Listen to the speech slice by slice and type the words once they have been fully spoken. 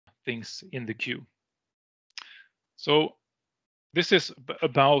things in the queue. So this is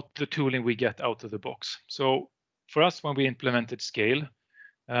about the tooling we get out of the box. So for us, when we implemented Scale,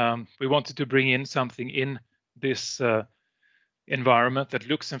 we wanted to bring in something in this environment that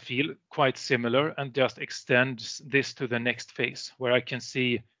looks and feel quite similar and just extends this to the next phase, where I can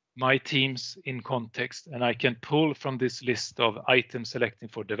see my teams in context, and I can pull from this list of items selecting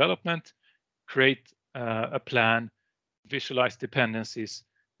for development, create a plan, visualize dependencies,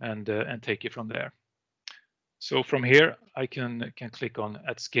 and take it from there. So from here, I can click on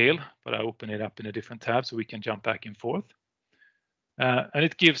at scale, but I open it up in a different tab so we can jump back and forth. And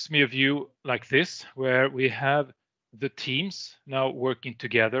it gives me a view like this, where we have the teams now working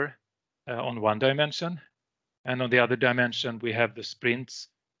together on one dimension. And on the other dimension, we have the sprints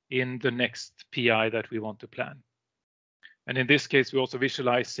in the next PI that we want to plan. And in this case, we're also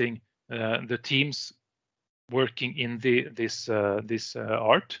visualizing the teams working in this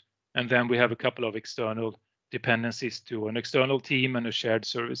art. And then we have a couple of external dependencies to an external team and a shared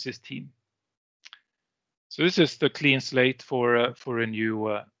services team. So this is the clean slate for a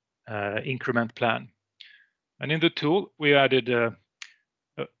new increment plan. And in the tool, we added a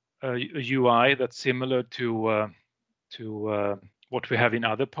UI that's similar to what we have in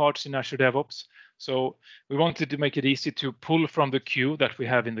other parts in Azure DevOps. So we wanted to make it easy to pull from the queue that we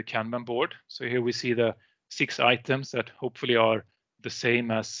have in the Kanban board. So here we see the 6 items that hopefully are the same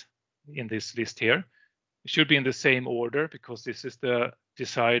as in this list here. It should be in the same order because this is the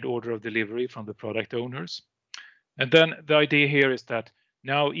desired order of delivery from the product owners. And then the idea here is that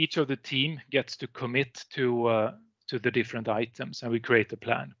now each of the team gets to commit to the different items, and we create a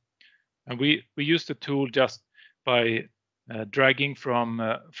plan. And we use the tool just by dragging from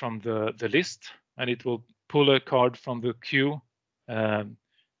the list, and it will pull a card from the queue. And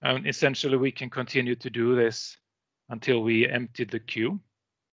essentially, we can continue to do this until we empty the queue.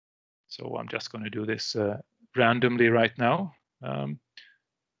 So I'm just going to do this randomly right now.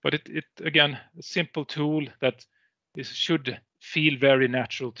 But it again, a simple tool that should feel very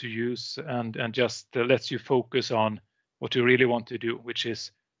natural to use and just lets you focus on what you really want to do, which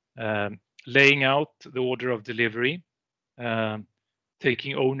is laying out the order of delivery,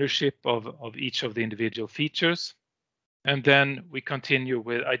 taking ownership of each of the individual features, and then we continue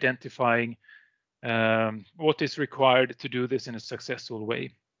with identifying what is required to do this in a successful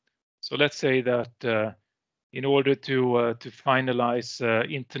way. So let's say that in order to finalize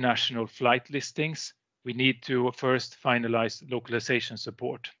international flight listings, we need to first finalize localization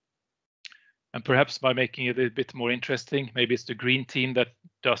support. And perhaps by making it a bit more interesting, maybe it's the green team that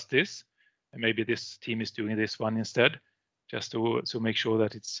does this, and maybe this team is doing this one instead, just to make sure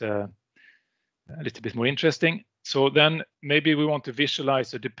that it's a little bit more interesting. So then maybe we want to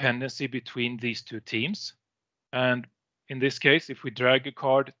visualize a dependency between these two teams. And in this case, if we drag a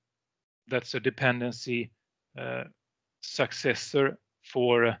card, that's a dependency successor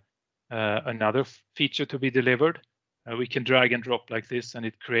for another feature to be delivered. We can drag and drop like this, and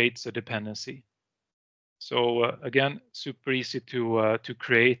it creates a dependency. So again, super easy to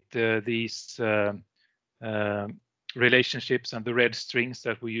create these relationships and the red strings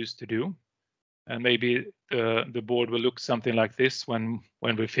that we used to do. And maybe the board will look something like this when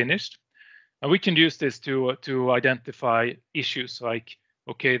we're finished. And we can use this to identify issues like,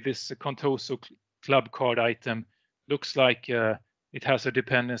 okay, this Contoso club card item looks like it has a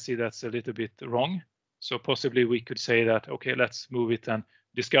dependency that's a little bit wrong. So possibly we could say that, okay, let's move it and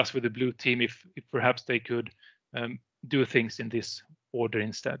discuss with the blue team if perhaps they could do things in this order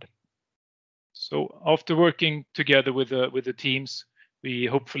instead. So after working together with the teams, we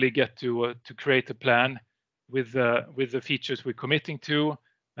hopefully get to create a plan with the features we're committing to,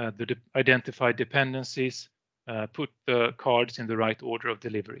 the identified dependencies, put the cards in the right order of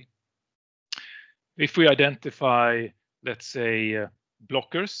delivery. If we identify, let's say,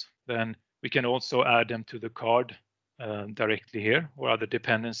 blockers, then we can also add them to the card directly here, or other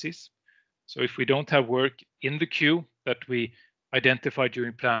dependencies. So if we don't have work in the queue that we identify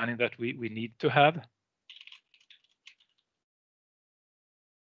during planning that we need to have,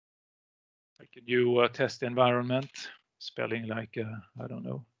 like a new test environment, spelling like, I don't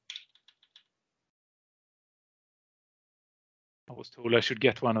know. I was told I should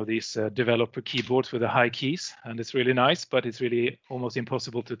get one of these developer keyboards with the high keys, and it's really nice, but it's really almost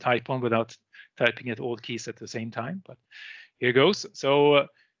impossible to type on without typing at all keys at the same time. But here goes. So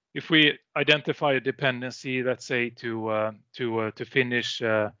if we identify a dependency, let's say to finish,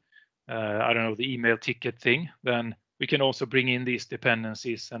 I don't know, the email ticket thing, then we can also bring in these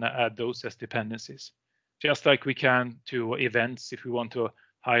dependencies and add those as dependencies, just like we can to events if we want to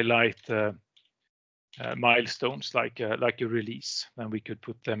highlight milestones like a release, then we could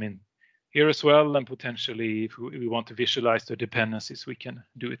put them in here as well, and potentially if we want to visualize the dependencies, we can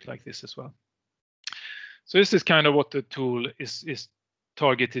do it like this as well. So this is kind of what the tool is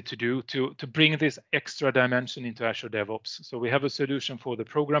targeted to do, to bring this extra dimension into Azure DevOps. So we have a solution for the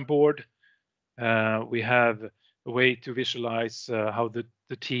program board. We have a way to visualize how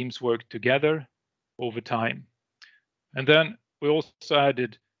the teams work together over time. And then we also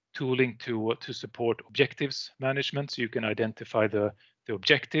added tooling to support objectives management, so you can identify the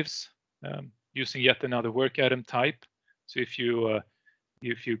objectives using yet another work item type. So if you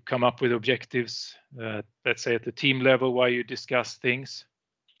come up with objectives, let's say at the team level, while you discuss things,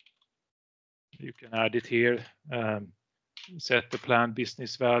 you can add it here, set the planned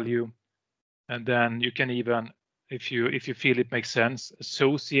business value, and then you can even, if you feel it makes sense,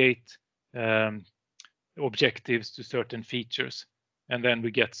 associate objectives to certain features, and then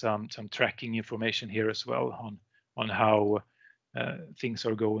we get some tracking information here as well on how things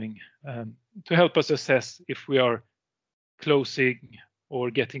are going, to help us assess if we are closing or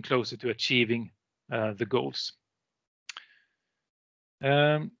getting closer to achieving the goals.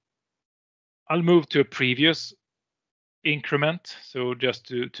 I'll move to a previous increment, so just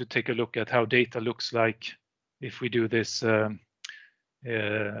to take a look at how data looks like if we do this,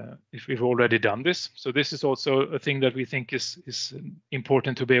 if we've already done this. So this is also a thing that we think is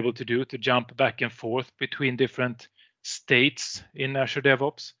important to be able to do, to jump back and forth between different states in Azure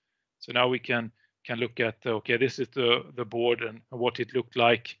DevOps. So now we can look at, okay, this is the board and what it looked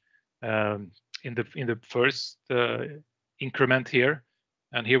like in the first increment here.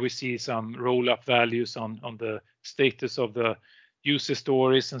 And here we see some roll-up values on the status of the user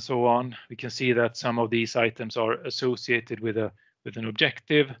stories and so on. We can see that some of these items are associated with an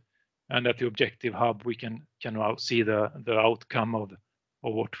objective, and at the objective hub we can now see the outcome of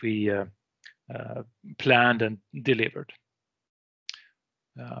what we planned and delivered.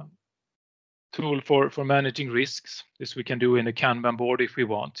 Tool for managing risks. This we can do in a Kanban board if we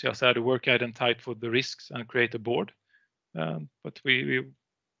want. Just add a work item type for the risks and create a board. But we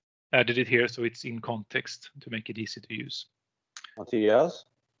added it here so it's in context to make it easy to use. Matthias?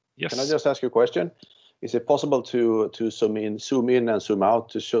 Yes. Can I just ask you a question? Is it possible to zoom in and zoom out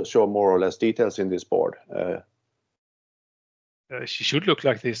to show more or less details in this board? She should look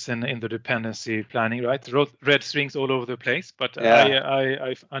like this in the dependency planning, right? Red strings all over the place, but yeah.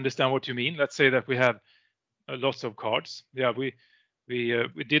 I understand what you mean. Let's say that we have lots of cards. Yeah, we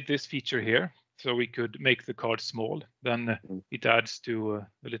did this feature here, so we could make the card small. Then it adds to a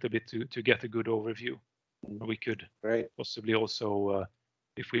little bit to get a good overview. We could possibly also,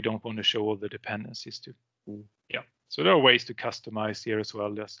 if we don't want to show all the dependencies too. Yeah, so there are ways to customize here as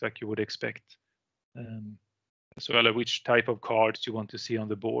well, just like you would expect. As well as which type of cards you want to see on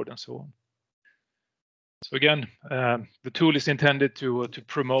the board and so on. So again, the tool is intended to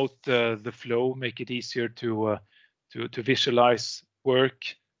promote the flow, make it easier to visualize work.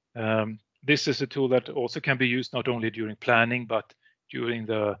 This is a tool that also can be used not only during planning, but during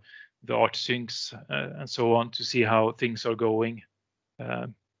the art syncs and so on, to see how things are going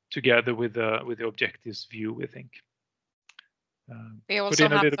together with the objectives view, we think. We also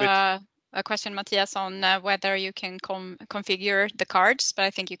have a question, Matthias, on whether you can configure the cards, but I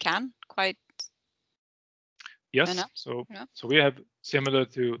think you can quite. Yes, so we have similar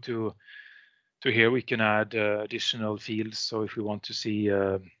to here, we can add additional fields. So if we want to see,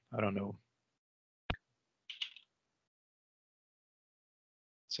 I don't know,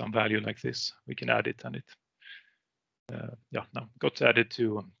 some value like this, we can add it, and it got added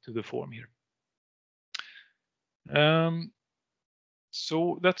to the form here.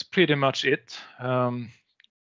 So that's pretty much it.